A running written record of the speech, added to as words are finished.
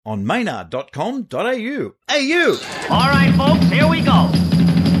on maynard.com.au. AU! All right, folks, here we go.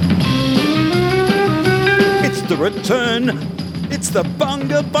 It's the return. It's the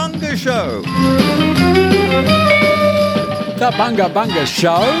Bunga Bunga Show. The Bunga Bunga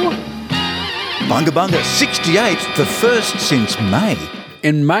Show. Bunga Bunga 68, the first since May.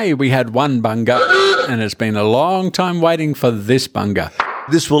 In May, we had one bunga, and it's been a long time waiting for this bunga.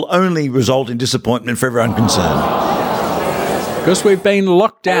 This will only result in disappointment for everyone concerned. Because we've been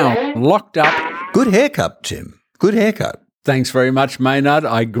locked down, locked up. Good haircut, Tim. Good haircut. Thanks very much, Maynard.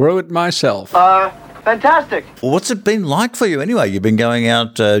 I grew it myself. Fantastic. Well, what's it been like for you anyway? You've been going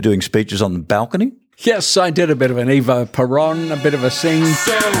out doing speeches on the balcony? Yes, I did a bit of an Eva Peron, a bit of a sing.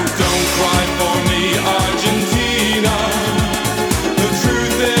 So don't cry for me, Argentina. The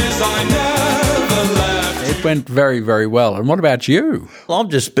truth is I never left. It went very, very well. And what about you? Well, I've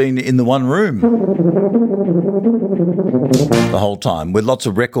just been in the one room the whole time with lots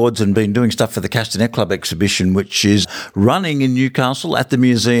of records and been doing stuff for the Castanet Club exhibition, which is running in Newcastle at the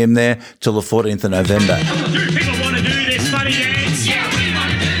museum there till the 14th of November. Do people want to do this funny dance? Yeah, we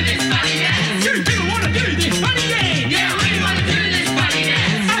want to do this funny dance. Do people want to do this funny dance? Yeah, we want to do this funny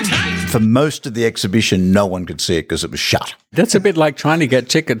dance. Okay. For most of the exhibition, no one could see it because it was shut. That's a bit like trying to get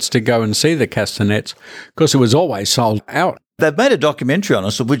tickets to go and see the Castanets because it was always sold out. They've made a documentary on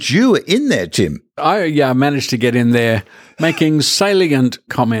us, of which you were in there, Tim. I managed to get in there making salient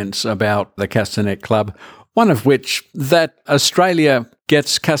comments about the Castanet Club, one of which that Australia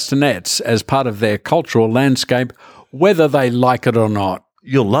gets castanets as part of their cultural landscape, whether they like it or not.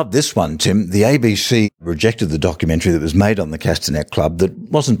 You'll love this one, Tim. The ABC rejected the documentary that was made on the Castanet Club that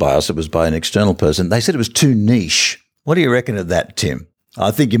wasn't by us, it was by an external person. They said it was too niche. What do you reckon of that, Tim? I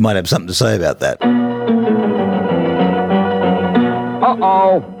think you might have something to say about that.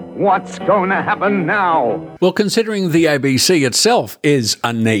 Uh-oh. What's going to happen now? Well, considering the ABC itself is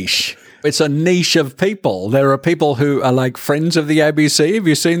a niche, it's a niche of people. There are people who are like friends of the ABC. Have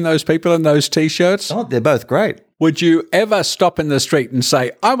you seen those people in those T-shirts? Oh, they're both great. Would you ever stop in the street and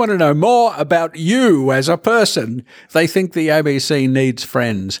say, I want to know more about you as a person? They think the ABC needs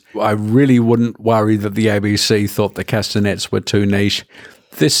friends. I really wouldn't worry that the ABC thought the Castanets were too niche.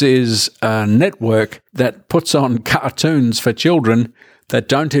 This is a network that puts on cartoons for children that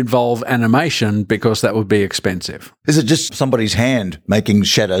don't involve animation because that would be expensive. Is it just somebody's hand making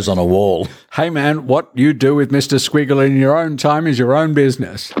shadows on a wall? Hey man, what you do with Mr. Squiggle in your own time is your own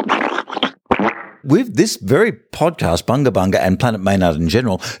business. With this very podcast, Bunga Bunga and Planet Maynard in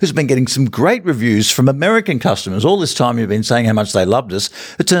general, has been getting some great reviews from American customers. All this time you've been saying how much they loved us.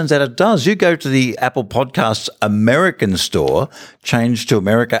 It turns out it does. You go to the Apple Podcasts American store, change to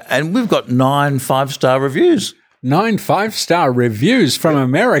America, and we've got 9 5-star reviews. 9 5-star reviews from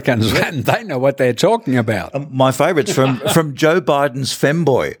Americans, and they know what they're talking about. My favourite's from Joe Biden's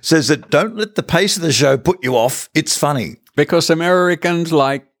femboy. Says that don't let the pace of the show put you off. It's funny. Because Americans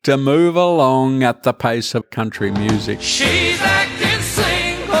like to move along at the pace of country music. She's acting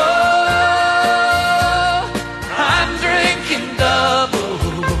single. I'm drinking double.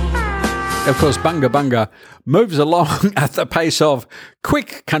 Of course, Bunga Bunga moves along at the pace of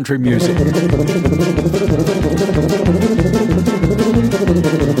quick country music.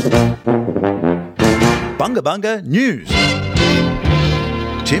 Bunga Bunga News.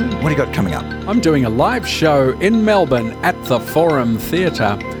 Tim, what do you got coming up? I'm doing a live show in Melbourne at the Forum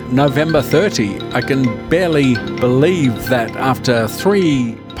Theatre, November 30. I can barely believe that after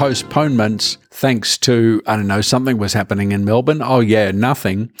 3 postponements, thanks to, I don't know, something was happening in Melbourne. Oh yeah,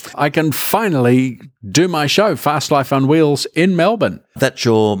 nothing. I can finally do my show, Fast Life on Wheels, in Melbourne. That's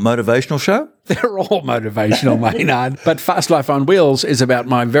your motivational show? They're all motivational, Maynard. But Fast Life on Wheels is about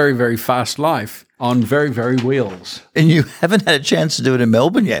my very, very fast life on very, very wheels. And you haven't had a chance to do it in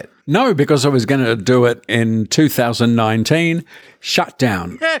Melbourne yet? No, because I was going to do it in 2019, shut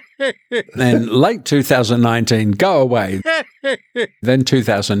down. Then late 2019, go away. Then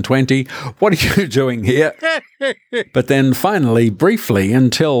 2020, what are you doing here? But then finally, briefly,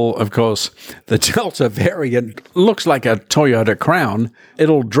 until, of course, the Delta variant looks like a Toyota Crown,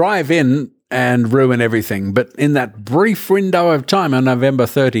 it'll drive in and ruin everything. But in that brief window of time on November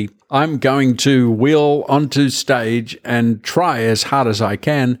 30, I'm going to wheel onto stage and try as hard as I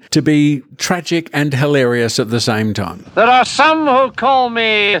can to be tragic and hilarious at the same time. There are some who call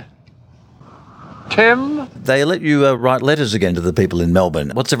me Tim. They let you write letters again to the people in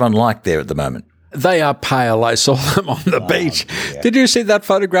Melbourne. What's everyone like there at the moment? They are pale. I saw them on the beach. Yeah. Did you see that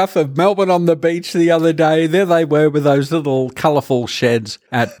photograph of Melbourne on the beach the other day? There they were with those little colourful sheds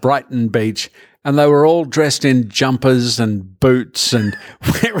at Brighton Beach. And they were all dressed in jumpers and boots and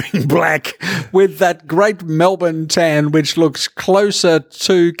wearing black with that great Melbourne tan, which looks closer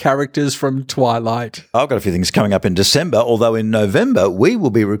to characters from Twilight. I've got a few things coming up in December, although in November we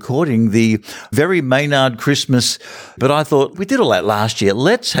will be recording the Very Maynard Christmas. But I thought we did all that last year.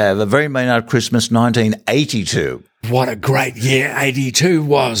 Let's have a Very Maynard Christmas 1982. What a great year 82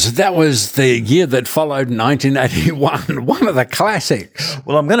 was. That was the year that followed 1981, one of the classics.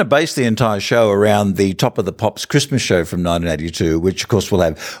 Well, I'm going to base the entire show around the Top of the Pops Christmas show from 1982, which, of course, will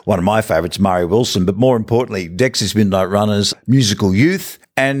have one of my favourites, Murray Wilson, but more importantly, Dexys Midnight Runners, Musical Youth,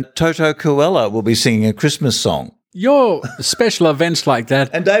 and Toto Coella will be singing a Christmas song. Your special events like that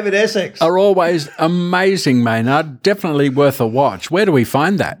And David Essex. are always amazing, Maynard. Definitely worth a watch. Where do we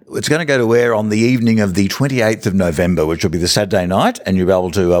find that? It's going to go to air on the evening of the 28th of November, which will be the Saturday night, and you'll be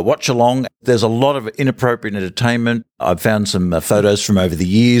able to watch along. There's a lot of inappropriate entertainment. I've found some photos from over the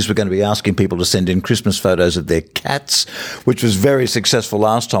years. We're going to be asking people to send in Christmas photos of their cats, which was very successful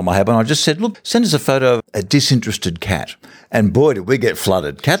last time I had one. I just said, look, send us a photo of a disinterested cat. And boy, did we get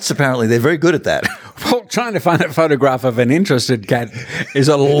flooded. Cats, apparently, they're very good at that. Well, trying to find a photograph of an interested cat is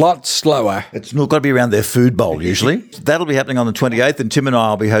a lot slower. It's not got to be around their food bowl, usually. That'll be happening on the 28th, and Tim and I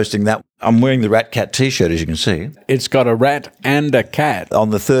will be hosting that. I'm wearing the Rat Cat T-shirt, as you can see. It's got a rat and a cat. On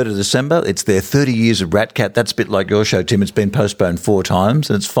the 3rd of December, it's their 30 years of Rat Cat. That's a bit like your show, Tim. It's been postponed 4 times,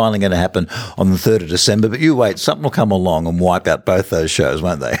 and it's finally going to happen on the 3rd of December. But you wait, something will come along and wipe out both those shows,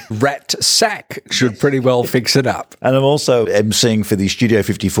 won't they? Rat Sack should pretty well fix it up. And I'm also emceeing for the Studio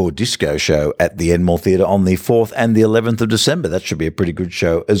 54 Disco show at the Enmore Theatre on the 4th and the 11th of December. That should be a pretty good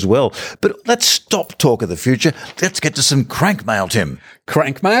show as well. But let's stop talk of the future. Let's get to some crank mail, Tim.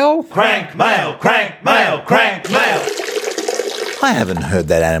 Crank mail? Crank mail, crank mail, crank mail. I haven't heard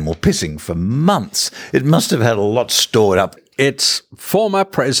that animal pissing for months. It must have had a lot stored up. It's former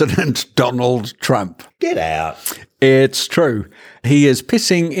President Donald Trump. Get out. It's true. He is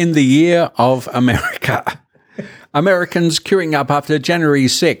pissing in the year of America. Americans queuing up after January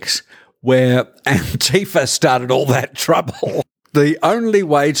 6, where Antifa started all that trouble. The only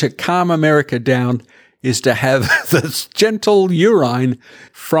way to calm America down is to have this gentle urine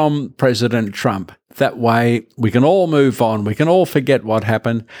from President Trump. That way we can all move on. We can all forget what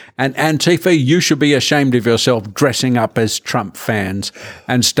happened. And Antifa, you should be ashamed of yourself dressing up as Trump fans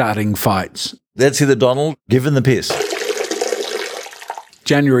and starting fights. Let's hear the Donald giving the piss.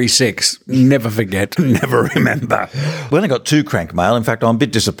 January 6, never forget, never remember. We only got 2 crank mail. In fact, I'm a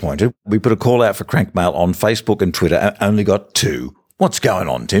bit disappointed. We put a call out for crank mail on Facebook and Twitter and only got 2. What's going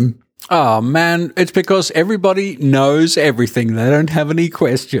on, Tim? Oh, man, it's because everybody knows everything. They don't have any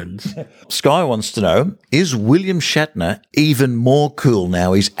questions. Sky wants to know, is William Shatner even more cool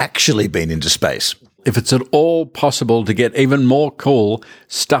now he's actually been into space? If it's at all possible to get even more cool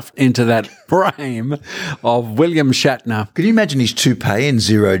stuffed into that frame of William Shatner, Can you imagine his toupee in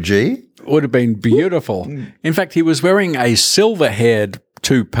 0G? would have been beautiful. In fact, he was wearing a silver-haired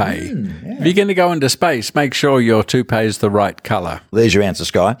toupee. If you're going to go into space, make sure your toupee is the right colour. There's your answer,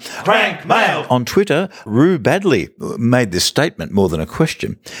 Sky. Crank mail. On Twitter, Rue Badley made this statement more than a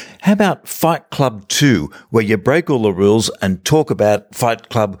question. How about Fight Club 2, where you break all the rules and talk about Fight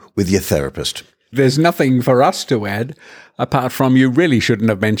Club with your therapist? There's nothing for us to add, apart from you really shouldn't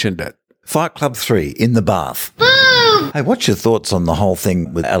have mentioned it. Fight Club 3, in the bath. Hey, what's your thoughts on the whole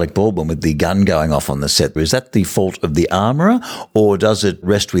thing with Alec Baldwin with the gun going off on the set? Is that the fault of the armourer, or does it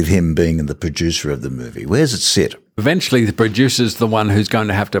rest with him being the producer of the movie? Where's it sit? Eventually, the producer's the one who's going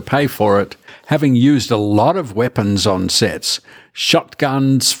to have to pay for it, having used a lot of weapons on sets.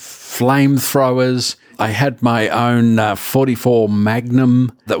 Shotguns, flamethrowers. I had my own 44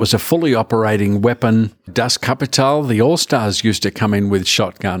 Magnum that was a fully operating weapon. Das Kapital, the All-Stars used to come in with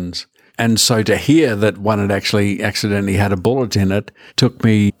shotguns. And so to hear that one had actually accidentally had a bullet in it took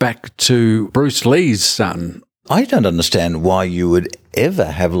me back to Bruce Lee's son. I don't understand why you would ever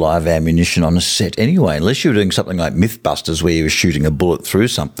have live ammunition on a set anyway. Unless you were doing something like Mythbusters where you were shooting a bullet through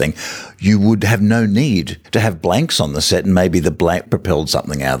something, you would have no need to have blanks on the set and maybe the blank propelled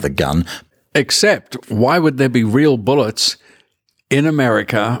something out of the gun. Except, why would there be real bullets in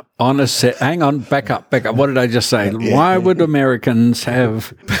America on a set? Hang on, back up. What did I just say? Why would Americans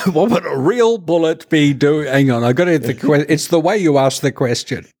have, what would a real bullet be doing? Hang on, I got to hit the question. It's the way you ask the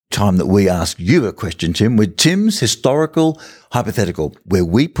question. Time that we ask you a question, Tim, with Tim's Historical Hypothetical, where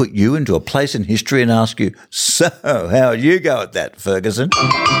we put you into a place in history and ask you, so how'd you go at that, Ferguson?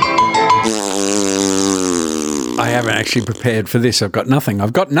 I haven't actually prepared for this. I've got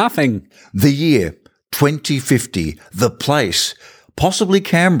nothing. The year, 2050. The place, possibly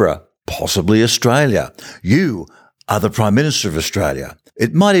Canberra, possibly Australia. You are the Prime Minister of Australia.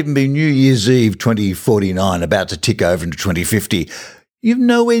 It might even be New Year's Eve 2049, about to tick over into 2050. You're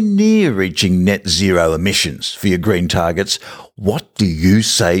nowhere near reaching net zero emissions for your green targets. What do you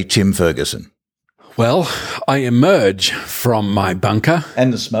say, Tim Ferguson? Well, I emerge from my bunker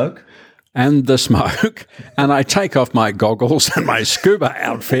And the smoke? and the smoke, and I take off my goggles and my scuba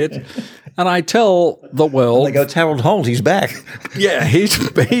outfit, and I tell the world... They go, it's Harold Holt, he's back. Yeah, he's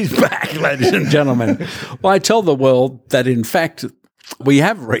back, ladies and gentlemen. Well, I tell the world that, in fact, we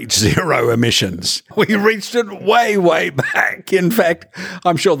have reached zero emissions. We reached it way, way back. In fact,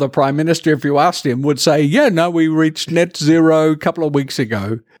 I'm sure the Prime Minister, if you asked him, would say, yeah, no, we reached net zero a couple of weeks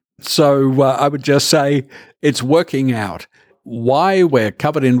ago. So I would just say it's working out. Why we're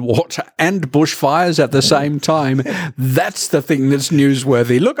covered in water and bushfires at the same time, that's the thing that's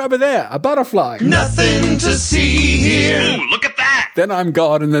newsworthy. Look over there, a butterfly. Nothing to see here. Look at that! Then I'm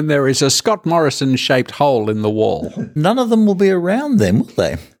gone, and then there is a Scott Morrison-shaped hole in the wall. None of them will be around then, will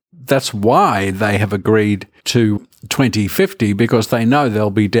they? That's why they have agreed to 2050, because they know they'll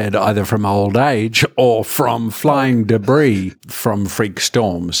be dead either from old age or from flying debris from freak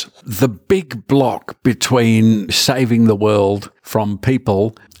storms. The big block between saving the world from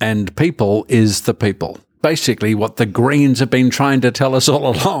people and people is the people. Basically, what the Greens have been trying to tell us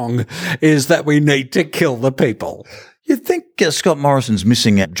all along is that we need to kill the people. You'd think Scott Morrison's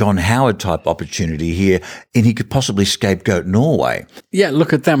missing a John Howard type opportunity here, and he could possibly scapegoat Norway. Yeah,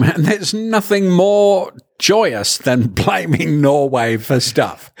 look at them. And there's nothing more joyous than blaming Norway for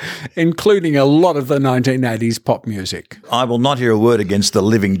stuff, including a lot of the 1980s pop music. I will not hear a word against the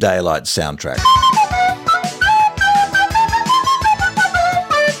Living Daylight soundtrack.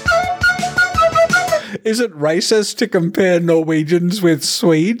 Is it racist to compare Norwegians with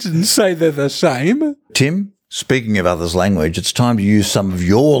Swedes and say they're the same? Tim, speaking of others' language, it's time to use some of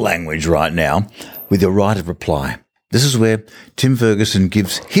your language right now with your right of reply. This is where Tim Ferguson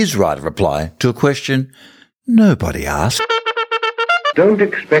gives his right of reply to a question nobody asked. Don't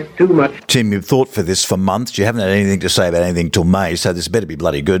expect too much. Tim, you've thought for this for months. You haven't had anything to say about anything till May, so this better be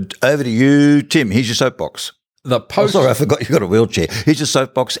bloody good. Over to you, Tim. Here's your soapbox. The Oh, post sorry, I forgot you've got a wheelchair. Here's your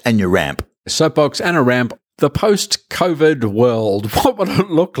soapbox and your ramp. soapbox and a ramp. The post-COVID world, what would it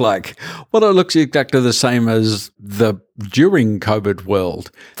look like? Well, it looks exactly the same as the during COVID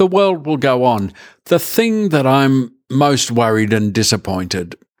world. The world will go on. The thing that I'm most worried and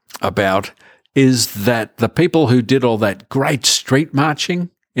disappointed about is that the people who did all that great street marching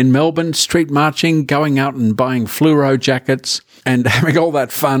in Melbourne, going out and buying fluoro jackets and having all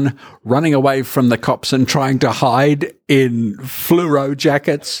that fun, running away from the cops and trying to hide in fluoro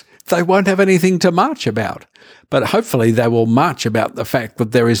jackets, they won't have anything to march about. But hopefully they will march about the fact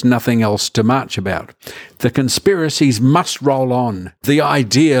that there is nothing else to march about. The conspiracies must roll on. The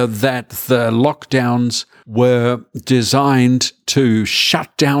idea that the lockdowns were designed to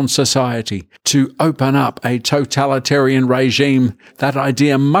shut down society, to open up a totalitarian regime, that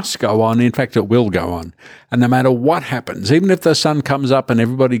idea must go on. In fact, it will go on. And no matter what happens, even if the sun comes up and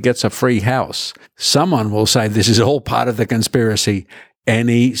everybody gets a free house, someone will say this is all part of the conspiracy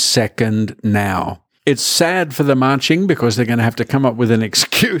any second now. It's sad for the marching because they're going to have to come up with an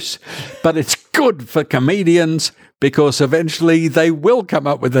excuse, but it's good for comedians because eventually they will come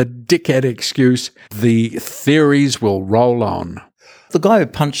up with a dickhead excuse. The theories will roll on. The guy who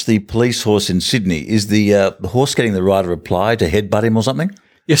punched the police horse in Sydney, is the horse getting the right of reply to headbutt him or something?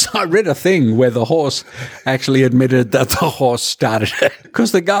 Yes, I read a thing where the horse actually admitted that the horse started it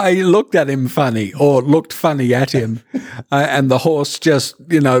because the guy looked at him funny or looked funny at him and the horse just,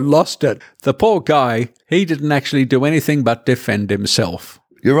 lost it. The poor guy, he didn't actually do anything but defend himself.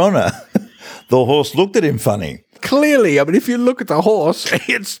 Your Honour, the horse looked at him funny. Clearly, I mean, if you look at the horse,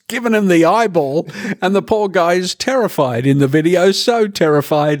 it's given him the eyeball and the poor guy's terrified in the video, so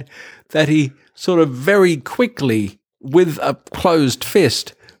terrified that he sort of very quickly, with a closed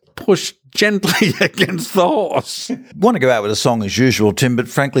fist, pushed gently against the horse. Want to go out with a song as usual, Tim, but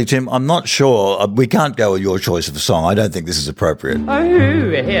frankly, Tim, I'm not sure. We can't go with your choice of a song. I don't think this is appropriate. Who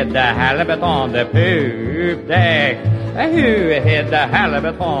hid the halibut on the poop deck? Who hid the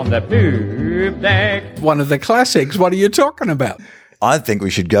halibut on the poop deck? One of the classics. What are you talking about? I think we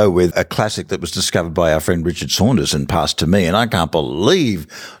should go with a classic that was discovered by our friend Richard Saunders and passed to me, and I can't believe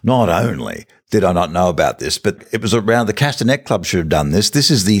not only did I not know about this, but it was around the Castanet Club should have done this.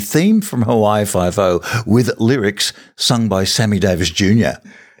 This is the theme from Hawaii Five-0 with lyrics sung by Sammy Davis Jr.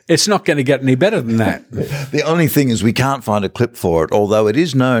 It's not going to get any better than that. The only thing is we can't find a clip for it, although it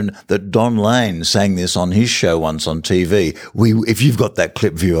is known that Don Lane sang this on his show once on TV. If you've got that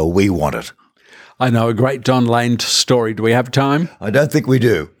clip, viewer, we want it. I know a great Don Lane story. Do we have time? I don't think we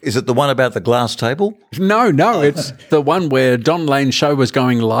do. Is it the one about the glass table? No, it's the one where Don Lane's show was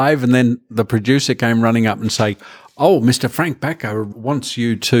going live and then the producer came running up and say, "Oh, Mr. Frank Backer wants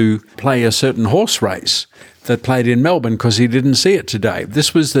you to play a certain horse race that played in Melbourne because he didn't see it today."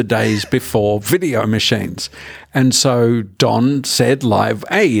 This was the days before video machines. And so Don said live,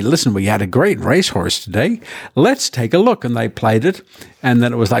 "Hey, listen, we had a great racehorse today. Let's take a look." And they played it. And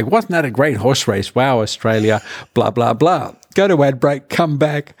then it was like, "Wasn't that a great horse race? Wow, Australia, blah, blah, blah." Go to ad break, come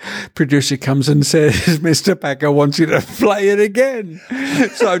back. Producer comes and says, "Mr. Packer wants you to play it again."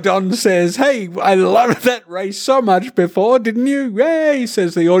 So Don says, "Hey, I loved that race so much before, didn't you?" "Hey,"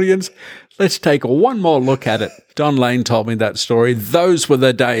 says the audience. "Let's take one more look at it." Don Lane told me that story. Those were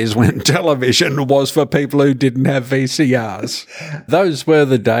the days when television was for people who didn't have VCRs. Those were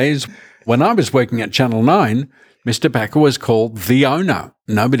the days when I was working at Channel 9. Mr. Packer was called the owner.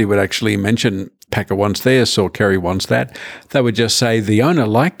 Nobody would actually mention Packer wants this or Kerry wants that. They would just say, "The owner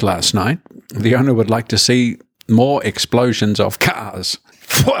liked last night. The owner would like to see more explosions of cars."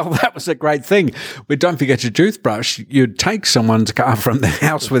 Well, that was a great thing. But don't forget your toothbrush. You'd take someone's car from the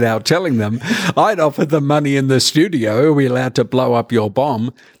house without telling them. I'd offer them money in the studio. "Are we allowed to blow up your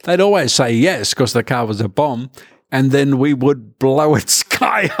bomb?" They'd always say yes because the car was a bomb. And then we would blow it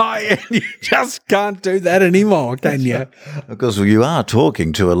sky high, and you just can't do that anymore, can you? Of course, well, you are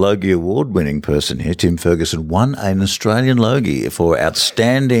talking to a Logie Award-winning person here. Tim Ferguson won an Australian Logie for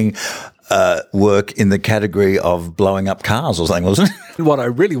outstanding work in the category of blowing up cars or something, wasn't it? What I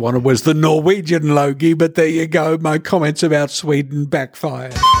really wanted was the Norwegian Logie, but there you go. My comments about Sweden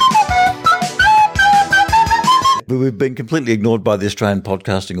backfired. But we've been completely ignored by the Australian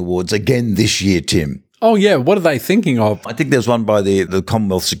Podcasting Awards again this year, Tim. Oh, yeah. What are they thinking of? I think there's one by the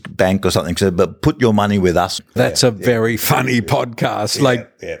Commonwealth Bank or something said, but put your money with us. That's a very funny podcast.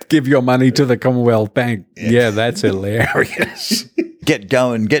 Give your money to the Commonwealth Bank. Yeah, that's hilarious. Get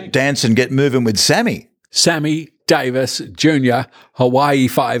going, get dancing, get moving with Sammy. Sammy Davis Jr., Hawaii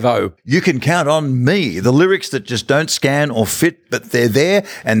 5-0. You can count on me. The lyrics that just don't scan or fit, but they're there.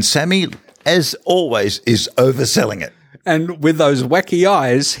 And Sammy, as always, is overselling it. And with those wacky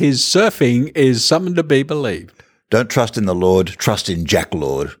eyes, his surfing is something to be believed. Don't trust in the Lord, trust in Jack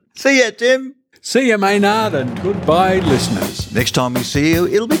Lord. See ya, Tim. See you, Maynard, and goodbye, listeners. Next time we see you,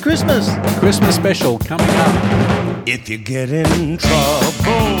 it'll be Christmas. Christmas special coming up. If you get in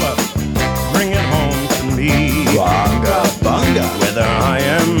trouble, bring it home to me. Bunga, bunga. Whether I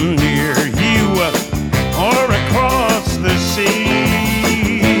am near you or across the sea,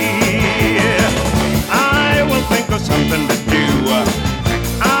 I will think of something to do.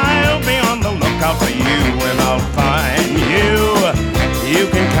 I'll be on the lookout for you, and I'll find you. You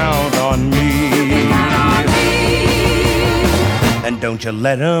can count on me. And don't you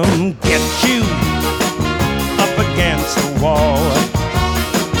let 'em get you up against the wall,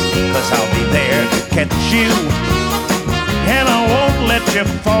 'cause I'll be there to catch you, and I won't let you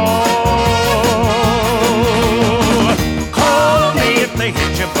fall. Call me if they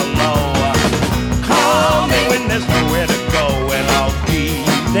hit you below. Call me when there's nowhere to go, and I'll be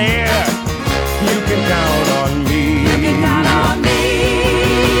there. You can count on me. You can count on me.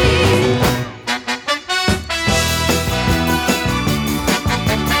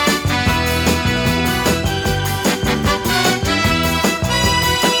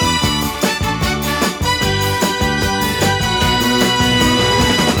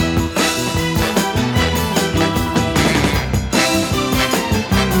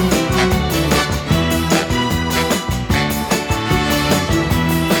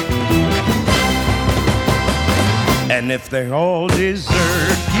 And if they all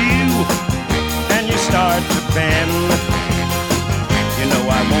desert you and you start to bend, you know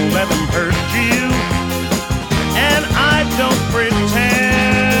I won't let them hurt you, and I don't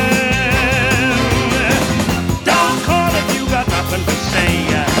pretend. Don't call if you got nothing to say.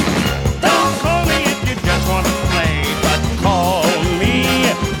 Don't call me if you just want to play, but call me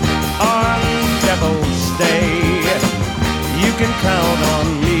on Devil's Day. You can count on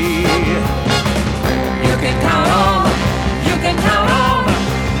me. You can count on. You can count on.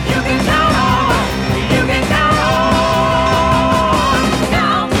 You can count on. You can count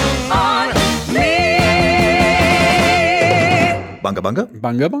on me. Bunga, bunga.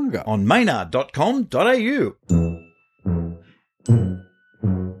 Bunga bunga. On maynard.com.au.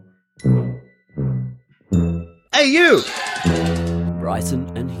 Hey, you!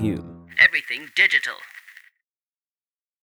 Bryson and Hume. Everything digital.